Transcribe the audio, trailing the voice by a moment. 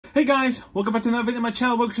Hey guys, welcome back to another video on my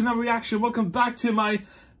channel, welcome to another reaction, welcome back to my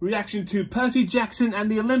reaction to Percy Jackson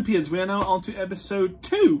and the Olympians. We are now on to episode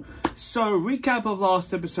 2. So, recap of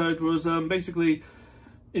last episode was basically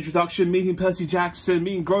introduction, meeting Percy Jackson,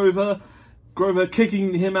 meeting Grover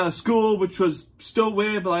kicking him out of school, which was still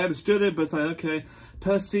weird, but I understood it, but it's like, okay,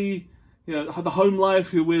 Percy, you know, had the home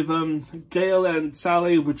life with Gail and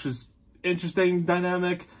Sally, which was interesting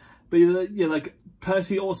dynamic, but yeah, like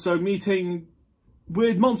Percy also meeting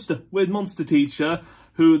weird monster teacher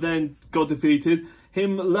who then got defeated.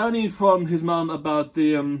 Him learning from his mum about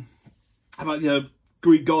the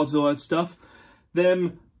Greek gods and all that stuff.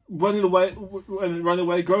 Them running away.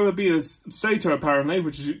 Grover being a satyr apparently,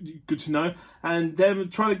 which is good to know. And them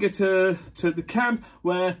trying to get to the camp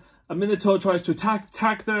where a Minotaur tries to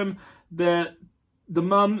attack them. The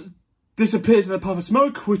mum disappears in a puff of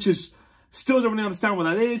smoke, which is still don't really understand what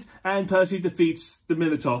that is, and Percy defeats the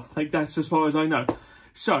Minotaur. Like, that's as far as I know.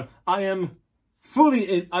 So, I am fully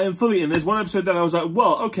in. There's one episode that I was like,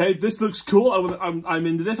 well, okay, this looks cool. I'm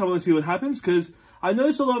into this. I want to see what happens, because I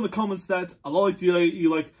noticed a lot in the comments that a lot of you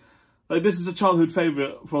like this is a childhood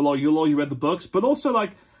favorite for a lot of you read the books, but also,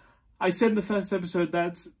 like I said in the first episode,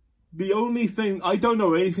 that the only thing, I don't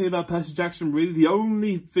know anything about Percy Jackson really. The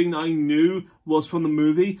only thing I knew was from the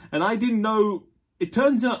movie, and I didn't know. It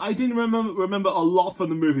turns out I didn't remember a lot from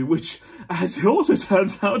the movie, which, as it also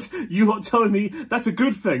turns out, you lot telling me that's a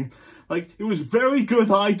good thing. Like, it was very good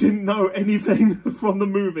that I didn't know anything from the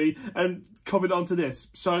movie and comment onto this.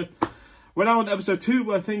 So, we're now on episode 2,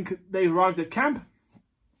 where I think they've arrived at camp.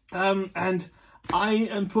 And I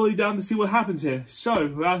am fully down to see what happens here. So,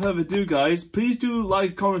 without further ado, guys, please do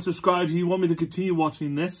like, comment, subscribe if you want me to continue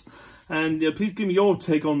watching this. And please give me your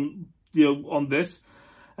take on, on this.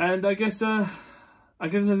 And I guess there's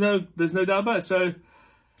no doubt about it. So,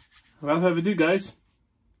 without further ado, guys,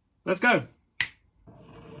 let's go.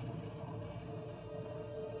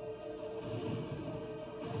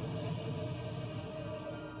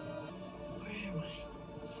 Where am I?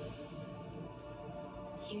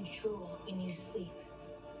 You drool when you sleep.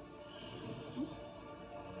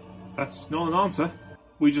 That's not an answer.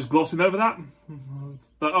 We just glossing over that?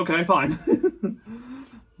 But okay, fine.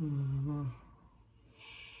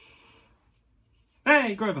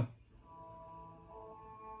 Hey, Grover.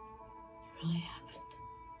 It really happened.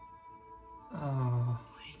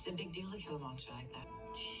 It's a big deal to kill a monster like that.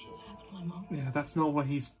 Did you see what happened to my mom? Yeah, that's not what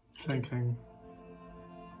he's thinking.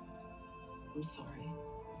 I'm sorry.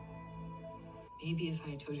 Maybe if I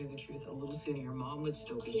had told you the truth a little sooner, your mom would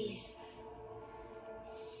still be. Please.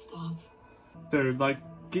 Stop. Dude, like,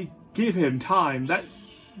 give him time. That,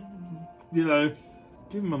 give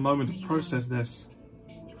him a moment to process this.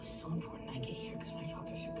 It was so important I get here because my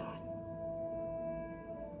father's your god.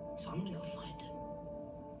 So I'm gonna go find him.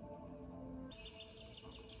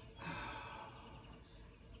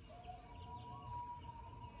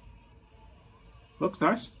 Looks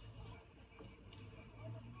nice.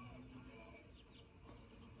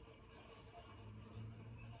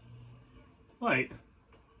 Wait.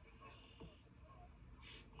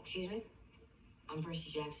 Excuse me? I'm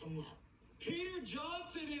Percy Jackson. Peter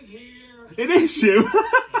Johnson is here! It is you!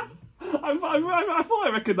 I thought I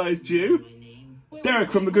recognised you. My name.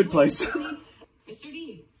 Derek from The Good Place. Mr.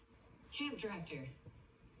 D, camp director.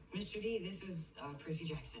 Mr. D, this is Percy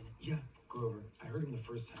Jackson. Yeah, Grover. I heard him the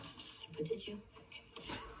first time. But did you?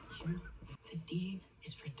 Here, the D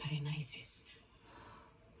is for Dionysus.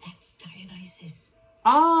 That's Dionysus.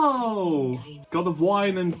 Oh! God of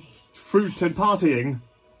wine and fruit and partying.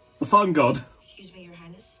 The fun god. Excuse me, Your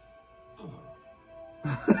Highness. Oh. I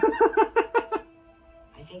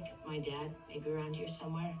think my dad may be around here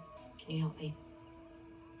somewhere. Can you help me?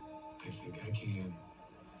 I think I can.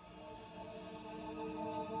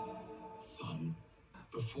 Son,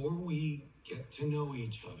 before we get to know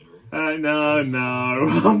each other... No,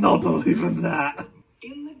 I'm not believing that.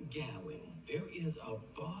 In the galley, there is a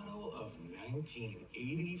bottle of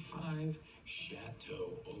 1985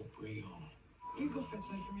 Chateau Aubryon. Will you go fetch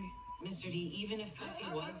that for me? Mr. D, even if Percy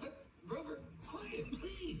was... Grover, quiet,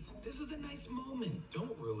 please. This is a nice moment.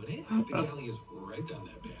 Don't ruin it. The galley is right down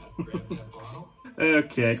that path. Grab that bottle.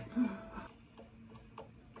 Okay.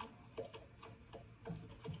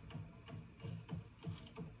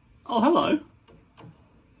 Oh, hello.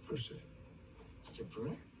 Percy. Mr.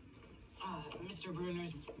 Brewer? Mr.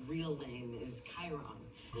 Bruner's real name is Chiron.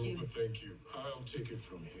 Grover, thank you. I'll take it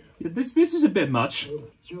from here. Yeah, this is a bit much.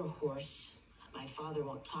 You're a horse. My father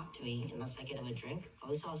won't talk to me unless I get him a drink.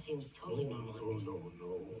 Well, this all seems totally normal.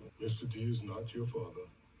 No. Mr. D is not your father.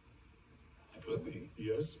 I could be.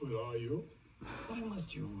 Yes, but are you? Why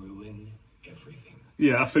must you ruin everything.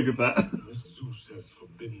 Yeah, I figured that. Unless Zeus has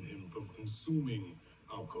forbidden him from consuming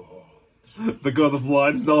alcohol. The god of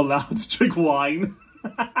wine is not allowed to drink wine.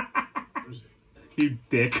 Percy. You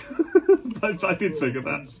dick. I did figure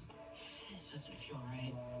that. This doesn't feel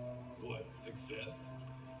right. What, success?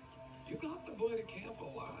 You got the boy to camp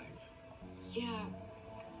alive. Yeah,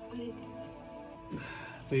 but it's...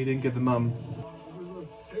 But you didn't get the mum. This is a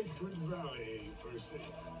sacred valley, Percy.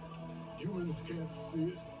 Humans can't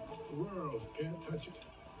see it. The world can't touch it.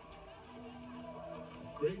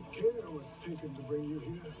 Great care was taken to bring you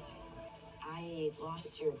here. I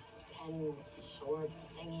lost your pen sword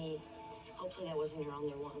thingy. Hopefully that wasn't your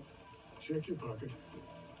only one. Check your pocket.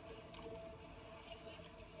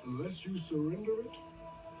 Unless you surrender it,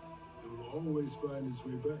 it will always find its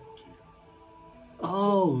way back to you.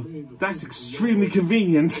 Oh, that's extremely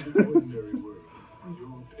convenient. Ordinary world.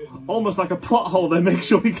 Your pen Almost like a plot hole that makes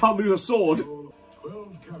sure he can't lose a sword.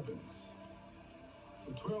 12 cabins.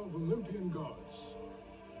 The 12 Olympian gods.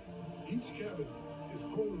 Each cabin is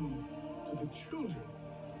home to the children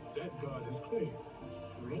that God has claimed.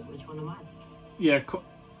 Right? Which one am I? Yeah,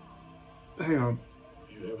 hang on.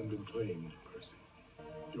 You haven't been claimed, Percy.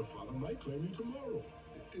 Your father might claim you tomorrow.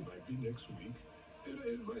 It might be next week.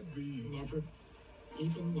 It might be... Never.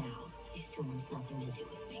 Even now, he still wants nothing to do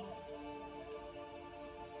with me.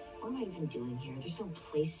 What am I even doing here? There's no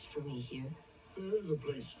place for me here. There is a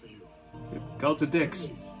place for you. Gods are dicks.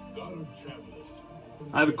 God of travelers.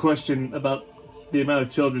 I have a question about the amount of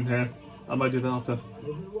children here. I might do that after.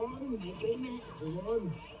 Everyone, Wait a minute.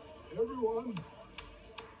 everyone.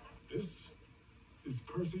 This is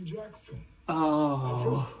Percy Jackson.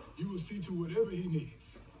 Oh. You will see to whatever he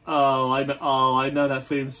needs. I know. Oh, I know that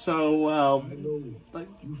feeling so well. I know Like,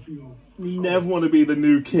 you feel... you never want to be the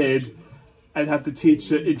new kid and have the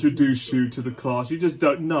teacher introduce you to the class. You just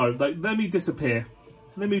don't know. Like, let me disappear.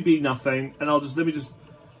 Let me be nothing, and let me just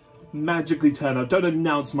magically turn up. Don't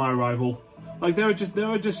announce my arrival. Like, there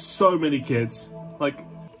are just so many kids. Like,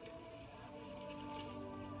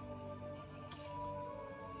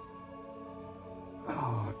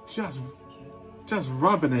 oh, just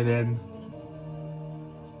rubbing it in.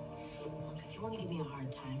 Look, if you want to give me a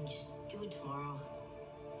hard time, just do it tomorrow.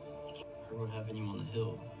 heard what happened to you on the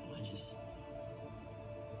hill. I just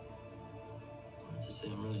wanted to say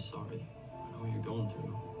I'm really sorry. I know what you're going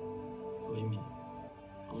through. Believe me,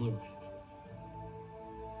 I'm Luke.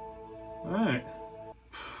 Alright.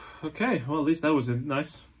 Okay, well, at least that was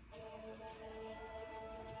nice.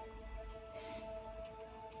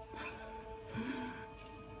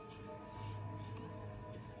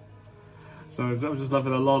 So I'm just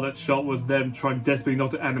loving a lot of that shot was them trying desperately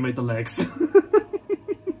not to animate the legs.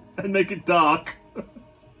 And make it dark.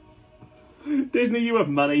 Disney, you have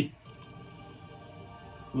money.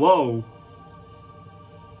 Whoa.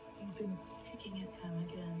 You've been picking at them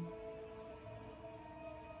again.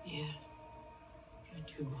 Yeah. You're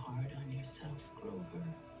too hard on yourself, Grover.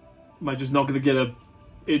 Am I just not going to get a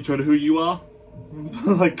intro to who you are?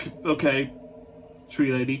 Like, okay,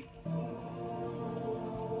 tree lady.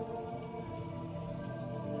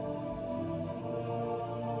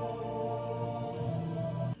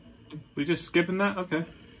 We just skipping that? Okay.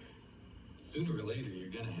 Sooner or later, you're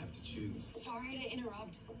gonna have to choose. Sorry to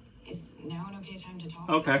interrupt. Is now an okay time to talk?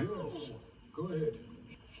 Okay. Girls, go ahead.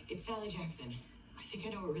 It's Sally Jackson. I think I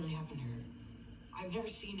know what really happened to her. I've never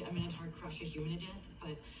seen a Minotaur crush a human to death,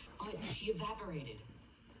 but she evaporated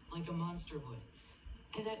like a monster would.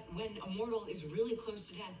 And that when a mortal is really close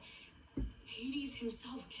to death, Hades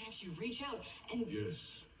himself can actually reach out and...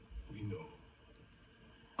 Yes, we know.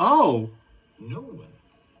 Oh, No one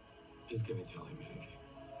is gonna tell him anything.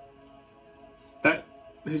 that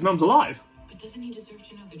his mum's alive. But doesn't he deserve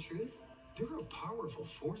to know the truth? There are powerful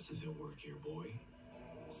forces at work here, boy.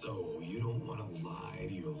 So you don't want to lie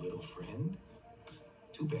to your little friend?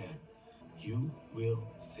 Too bad. You will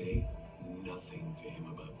say nothing to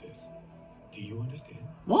him about this. Do you understand?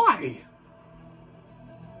 Why?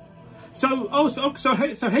 So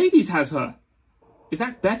Hades has her. Is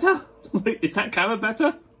that better? Is that kind of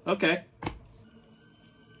better? Okay.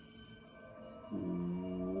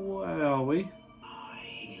 Where are we?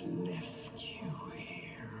 I left you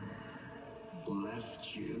here.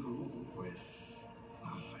 Left you with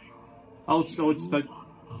nothing. Oh, so it's like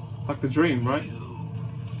the dream, right?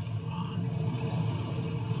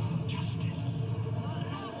 Justice.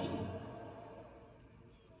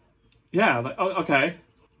 Yeah. Like, oh, okay.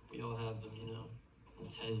 We all have them, you know.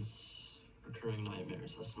 Intense, recurring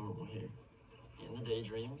nightmares. That's normal here. And the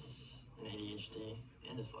daydreams, and ADHD,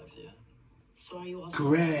 and dyslexia. So are you also...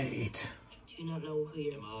 Great. Do you not know who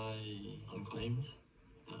you're... Am I unclaimed?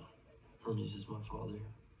 No. Hermes is my father.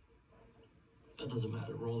 That doesn't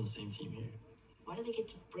matter. We're all on the same team here. Why do they get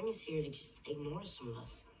to bring us here to just ignore some of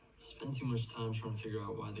us? Spend too much time trying to figure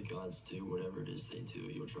out why the gods do whatever it is they do.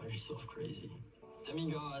 You'll drive yourself crazy.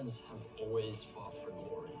 Demi-gods have always fought for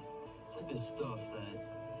glory. It's like this stuff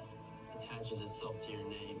that attaches itself to your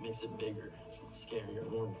name, makes it bigger, scarier,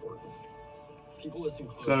 more important. People listen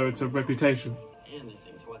close. So it's a reputation. And they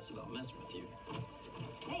think twice about messing with you.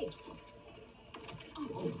 Hey!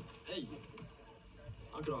 Oh, hey!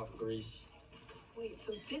 Knock it off, Grease. Wait,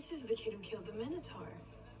 so this is the kid who killed the Minotaur?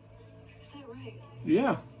 Is that right?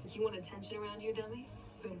 Yeah. You want attention around here, dummy?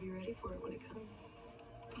 Better be ready for it when it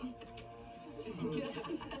comes.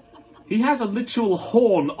 He has a literal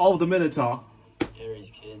horn of the Minotaur.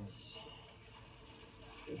 Harry's kids.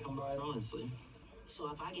 They come by it honestly.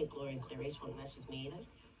 So if I get glory, Clarice won't mess with me either?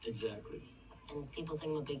 Exactly. And people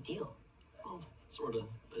think I'm a big deal. Well, sorta.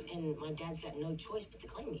 But And my dad's got no choice but to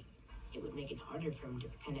claim me. It would make it harder for him to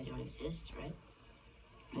pretend I don't exist, right?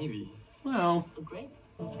 maybe. Well, Oh, great.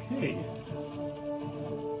 okay.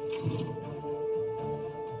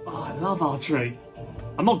 Oh, I love archery.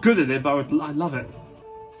 I'm not good at it, but I love it.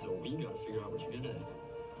 So we gotta figure out what you're good at.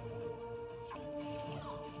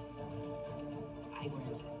 I win.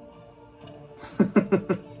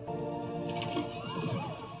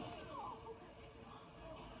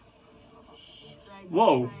 Should I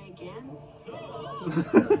Whoa. try again?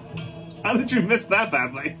 How did you miss that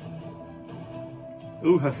badly?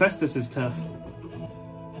 Ooh, Hephaestus is tough.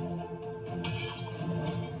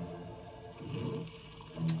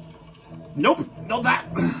 Nope, not that.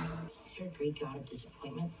 Is there a Greek god of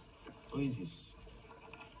disappointment? Isis.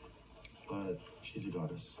 But she's a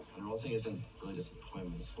goddess. And her whole thing isn't really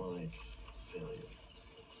disappointment, it's more like failure.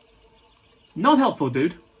 Not helpful,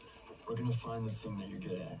 dude. We're gonna find the thing that you're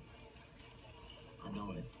good at. I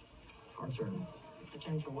know it. Our turn.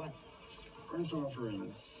 Return for what? Burn some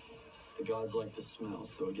offerings. The gods like the smell,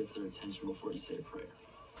 so it gets their attention before you say a prayer.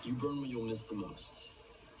 You burn what you'll miss the most.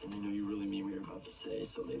 Then they know you really mean what you're about to say,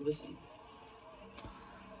 so they listen.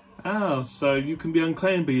 Oh, so you can be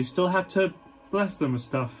unclaimed, but you still have to bless them with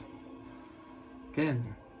stuff.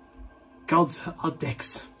 Again, gods are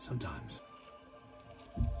dicks sometimes.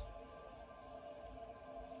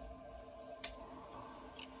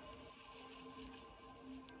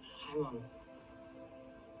 Hi, Mom.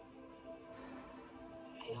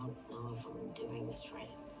 I don't know if I'm doing this right.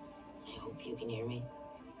 I hope you can hear me.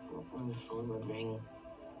 When the phone would ring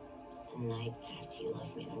the night after you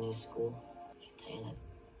left me at a new school, I'd tell you that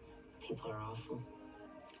people are awful.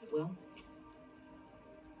 Well,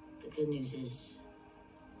 the good news is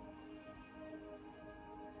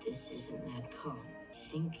this isn't that calm. I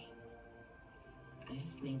think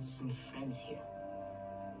I've made some friends here.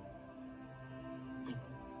 Like,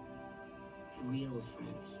 real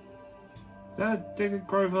friends. Is that David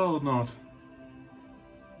Grover or not?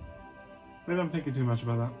 Maybe I'm thinking too much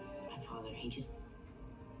about that. My father, he just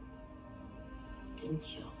didn't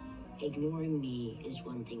show. Ignoring me is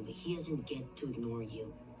one thing, but he doesn't get to ignore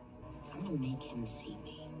you. I'm gonna make him see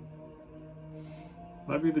me.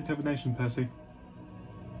 Love your determination, Percy.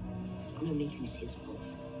 I'm gonna make him see us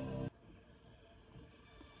both.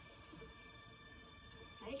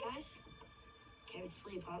 Hey guys, can't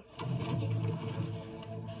sleep, huh?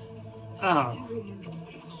 Ah, Never knew.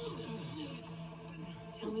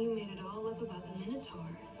 Tell me you made it all up about the Minotaur,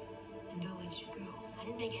 and I'll let you go. I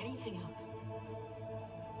didn't make anything up.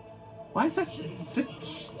 why is that?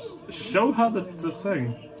 Just show her the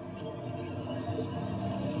thing.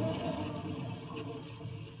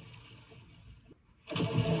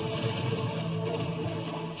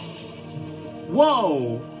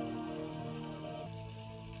 Whoa!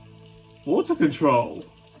 Water control.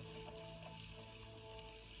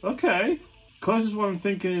 Okay. Closest one I'm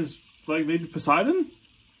thinking is like maybe Poseidon?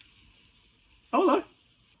 Oh hello.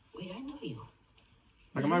 Wait, I know you.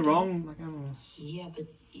 Like am I wrong? Like Yeah, but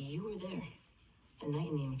you were there. The night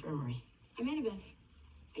in the infirmary. I'm Annabeth.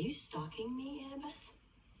 Are you stalking me, Annabeth?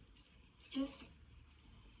 Yes.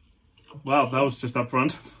 wow, that was just up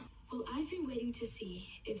front. Well, I've been waiting to see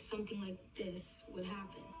if something like this would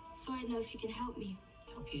happen. So I'd know if you can help me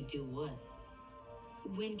Help you do what?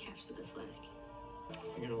 win Capture the Flag.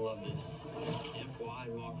 You're gonna love this.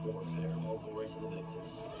 Camp-wide mock warfare, more glory to the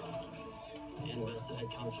victors. Annabeth said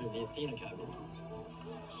concert at the Athena Cabin.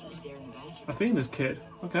 She was there in the bathroom. Athena's kid.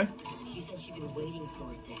 Okay. She said she'd been waiting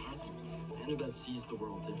for it to happen. Annabeth sees the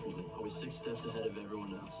world differently, always 6 steps ahead of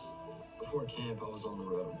everyone else. Before camp, I was on the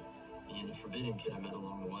road. Me and a forbidden kid I met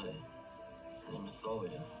along the way. Her name is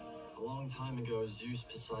Thalia. A long time ago, Zeus,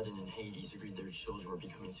 Poseidon, and Hades agreed their children were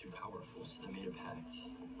becoming too powerful, so they made a pact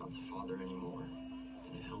not to father anymore.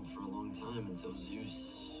 And it held for a long time until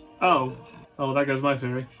Zeus Oh. Oh, there goes my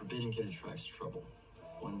theory. Forbidden kid attracts trouble.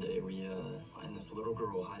 One day we find this little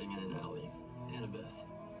girl hiding in an alley. Annabeth.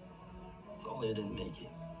 Thalia didn't make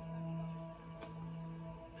it.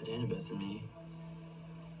 But Annabeth and me,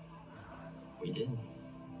 we did.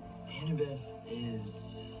 Annabeth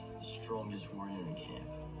is the strongest warrior in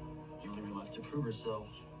camp. The only way left to prove herself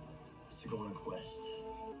is to go on a quest.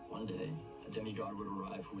 One day, a Demi-God would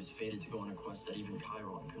arrive who was fated to go on a quest that even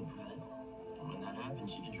Chiron couldn't prevent. And when that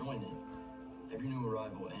happens, she could join it. Every new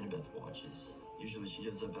arrival, Annabeth watches. Usually she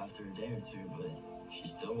gives up after a day or two, but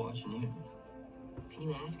she's still watching you. Can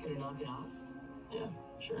you ask her to knock it off? Yeah,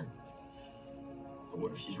 sure. But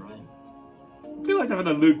what if she's right? I do like the fact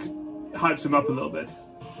that Luke hypes him up a little bit.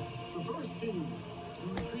 The first team to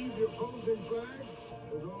retrieve the opposing flag.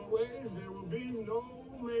 As always, there will be no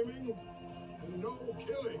maiming and no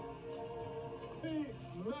killing.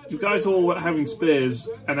 You guys all having spears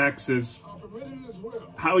and axes. Are permitted as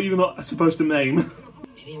well. How are you not supposed to maim?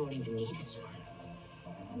 Maybe I won't even need a sword.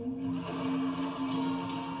 I'm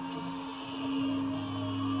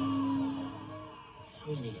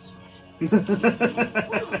gonna need a sword.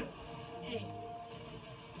 Hey,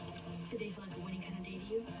 today feel like a winning kind of day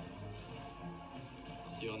to you?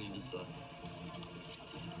 See you on the other side.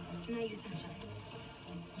 Now you, sunshine.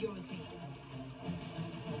 You're with me.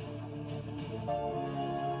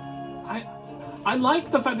 I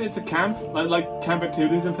like the fact that it's a camp. I like camp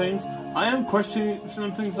activities and things. I am questioning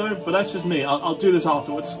some things though, but that's just me. I'll do this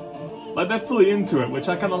afterwards. Like, they're fully into it, which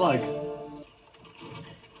I kind of like.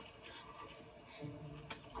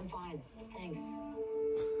 I'm fine, thanks.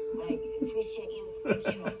 I appreciate you.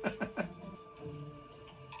 You.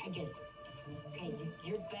 I get it. Okay,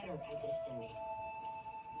 you're better at this than me.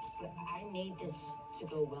 But I need this to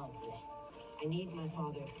go well today. I need my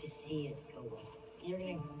father to see it go well. You're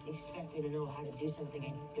gonna expect me to know how to do something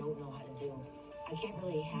I don't know how to do. I can't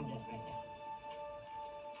really have that right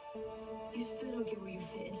now. You still don't get where you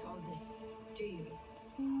fit into all this, do you?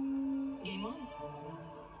 Game on.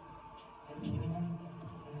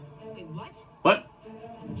 Wait, what? What?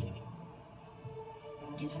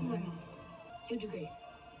 Gifts from my mom. You'll do great.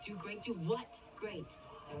 Do great? Do what? Great.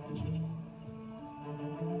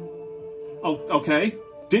 Oh, okay.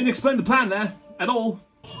 Didn't explain the plan there at all.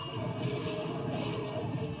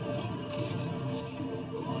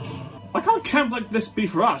 Why can't camp like this be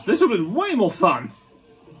for us? This would have been way more fun.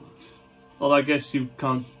 Well, I guess you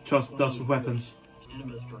can't trust us with weapons.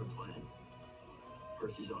 Annabeth's got a plan.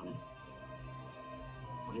 Percy's on it.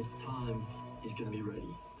 When it's time, he's gonna be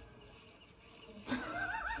ready.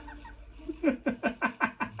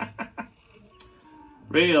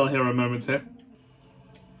 Real hero moments here.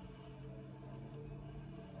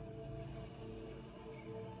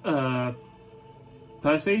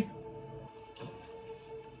 Percy?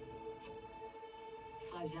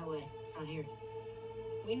 Flag's that way. It's not here.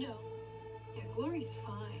 We know. Yeah, glory's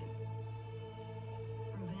fine.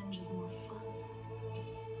 Revenge is more fun.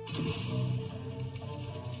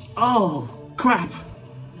 Oh, crap.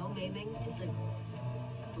 No maiming. It's like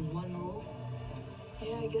the one rule.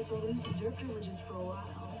 Yeah, I guess I'll lose dessert privileges for a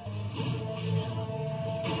while.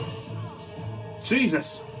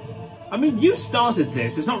 Jesus. I mean, you started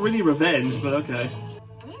this. It's not really revenge, but okay.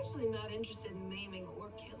 I'm actually not interested in maiming or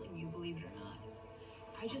killing you, believe it or not.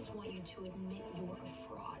 I just want you to admit you're a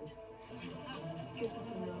fraud. Guess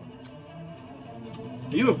it's a no.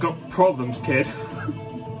 You have got problems, kid.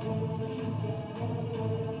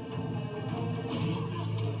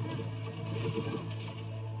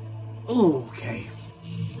 Okay.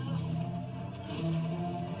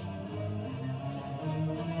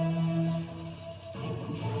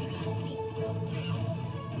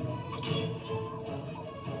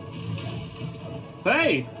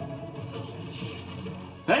 Hey!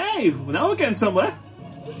 Hey! Now we're getting somewhere.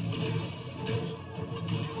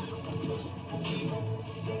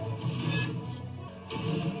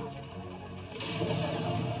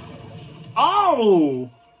 Oh!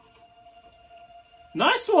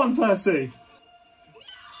 Nice one, Percy!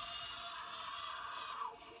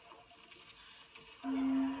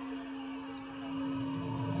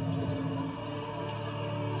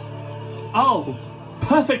 Oh!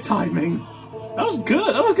 Perfect timing! That was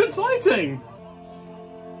good! That was good fighting!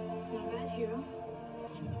 Not bad, hero.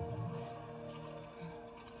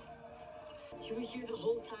 You were here the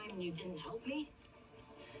whole time and you didn't help me?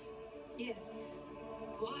 Yes,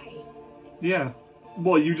 Why? Yeah.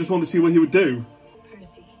 What, you just wanted to see what he would do?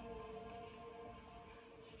 Percy.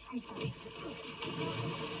 I'm sorry.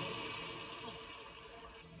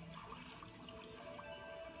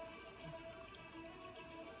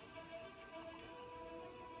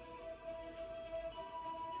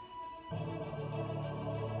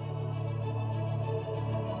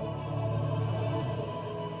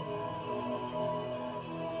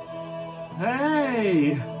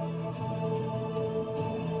 Hey!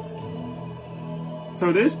 So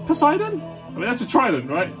it is Poseidon? I mean, that's a trident,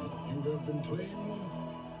 right? You have been claimed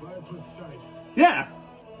by Poseidon. Yeah!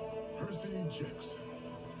 Percy Jackson,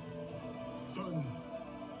 son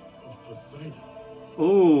of Poseidon.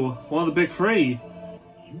 Ooh, one of the big three.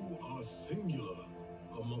 You are singular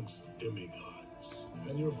amongst demigods,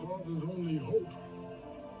 and your father's only hope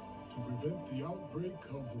to prevent the outbreak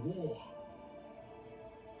of war.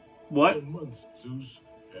 What? For months, Zeus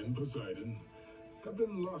and Poseidon have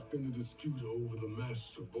been locked in a dispute over the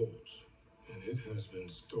Master Bolt, and it has been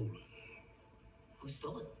stolen. Who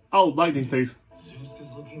stole it? Oh, lightning thief. Zeus is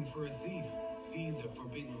looking for a thief. Sees a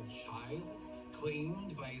forbidden child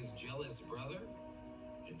claimed by his jealous brother.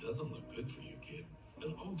 It doesn't look good for you, kid.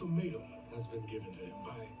 An ultimatum has been given to him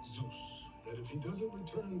by Zeus that if he doesn't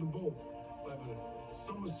return the bolt by the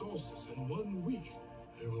summer solstice in 1 week,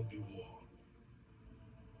 there will be war.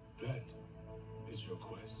 That is your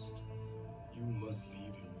quest. You must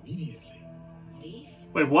leave immediately. Leave?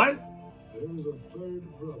 Wait, what? There is a third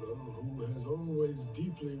brother who has always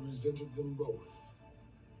deeply resented them both.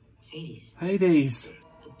 It's Hades. Hades.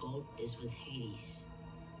 The bolt is with Hades.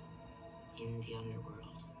 In the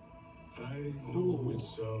underworld. I know it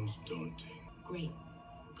sounds daunting. Great.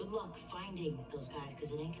 Good luck finding those guys,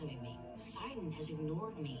 because it ain't gonna be me. Poseidon has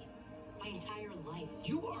ignored me my entire life.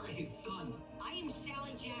 You are his son. I am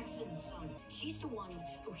Sally Jackson's son. She's the one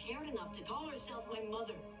who cared enough to call herself my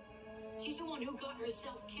mother. She's the one who got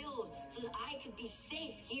herself killed so that I could be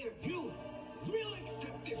safe here. You will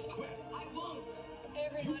accept this quest. I won't.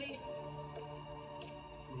 Everybody.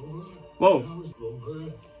 Grover? Whoa. How's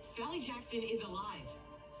Grover? Sally Jackson is alive.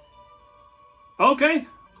 Okay.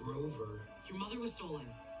 Grover. Your mother was stolen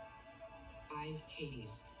by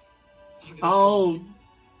Hades. Did you go Oh.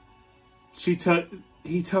 to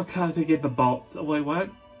He took her to get the bolt. Wait, what?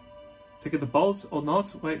 To get the bolt or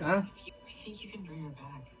not? Wait, huh? I think you can bring her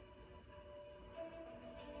back.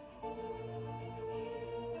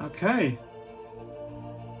 Okay.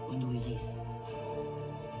 When do we leave?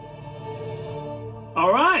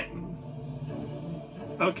 Alright.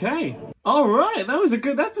 Okay. Alright, that was a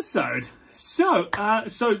good episode. So, I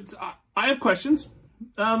have questions.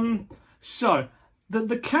 So,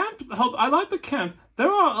 the camp, I like the camp. There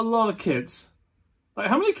are a lot of kids. Like,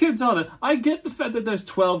 how many kids are there? I get the fact that there's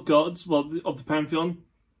 12 gods, well, of the Pantheon.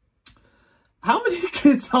 How many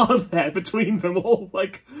kids are there between them all?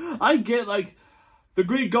 Like, I get, like, the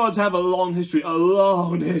Greek gods have a long history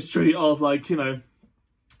of, like, you know,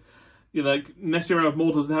 like, messing around with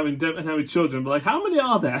mortals and having children. But, like, how many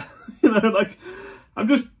are there? You know, like, I'm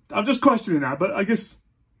just questioning that. But I guess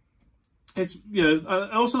it's, you know,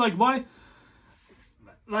 and also, like, why,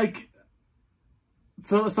 like,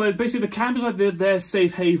 so basically the camp is like their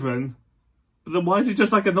safe haven. But then why is it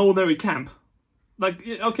just like an ordinary camp? Like,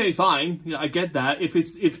 okay, fine, yeah, I get that.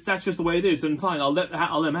 If that's just the way it is, then fine, I'll let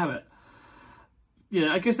them have it.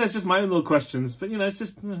 Yeah, I guess that's just my own little questions. But, you know, it's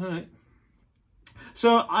just, all right.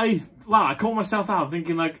 So, I caught myself out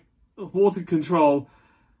thinking, like, water control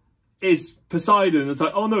is Poseidon. It's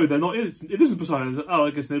like, oh no, they're not, it isn't Poseidon. Like, oh, I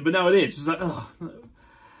guess, but now it is. It's like, oh, no.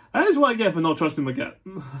 That is what I get for not trusting my gut.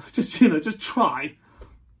 Just, you know, just try.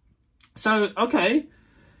 So, okay.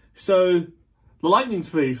 So, the lightning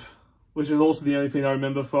thief, which is also the only thing I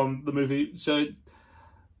remember from the movie. So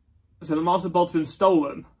the Master Bolt's been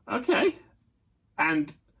stolen. Okay.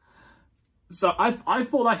 And so I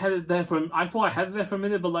thought I had it there for a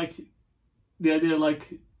minute, but like the idea,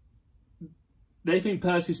 like, they think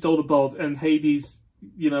Percy stole the bolt and Hades,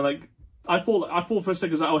 you know, like, I thought for a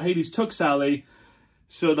second, like, oh, Hades took Sally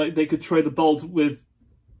so that they could trade the bolt with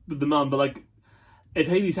the mum. But like, if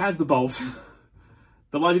Hades has the bolt,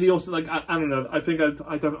 then why did he also, like, I don't know. I think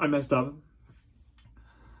I messed up.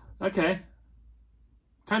 Okay.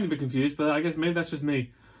 Tiny bit confused, but I guess maybe that's just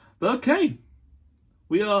me. But okay.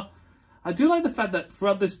 I do like the fact that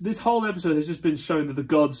throughout this whole episode has just been shown that the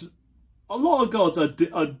gods, a lot of gods are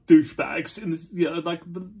douchebags. In this, you know, like,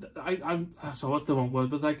 I'm sorry, what's the wrong word?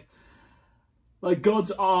 But like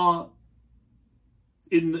gods are,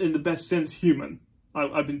 in the best sense, human.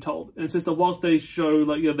 I've been told. And it's just that whilst they show,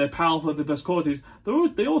 like, you know, they're powerful and the best qualities,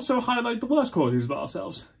 they also highlight the worst qualities about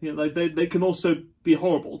ourselves. You know, like, they can also be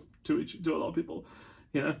horrible to a lot of people,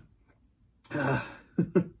 you know.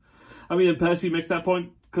 I mean, and Percy makes that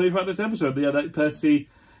point clear throughout this episode. Yeah, that Percy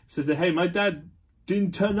says that, hey, my dad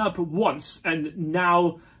didn't turn up once, and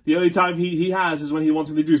now the only time he has is when he wants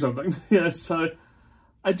him to do something. Yeah, so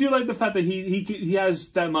I do like the fact that he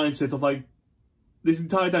has that mindset of, like, this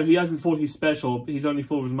entire time he hasn't thought he's special, but he's only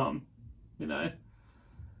thought of his mum, you know.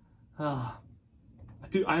 I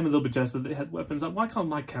I am a little bit jealous that they had weapons. Like, why can't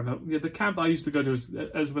my camp have, the camp I used to go to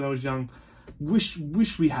as when I was young, wish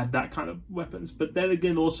we had that kind of weapons. But then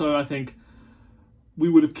again, also, I think we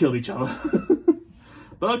would have killed each other.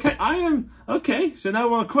 But okay, so now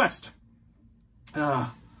we're on a quest.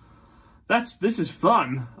 This is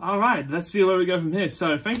fun. Alright, let's see where we go from here.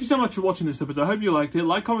 So, thank you so much for watching this episode. I hope you liked it.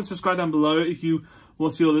 Like, comment, subscribe down below if you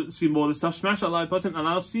want to see more of this stuff. Smash that like button, and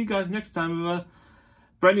I'll see you guys next time with a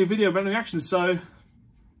brand new video, brand new reaction. So,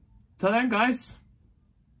 till then, guys.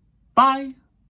 Bye.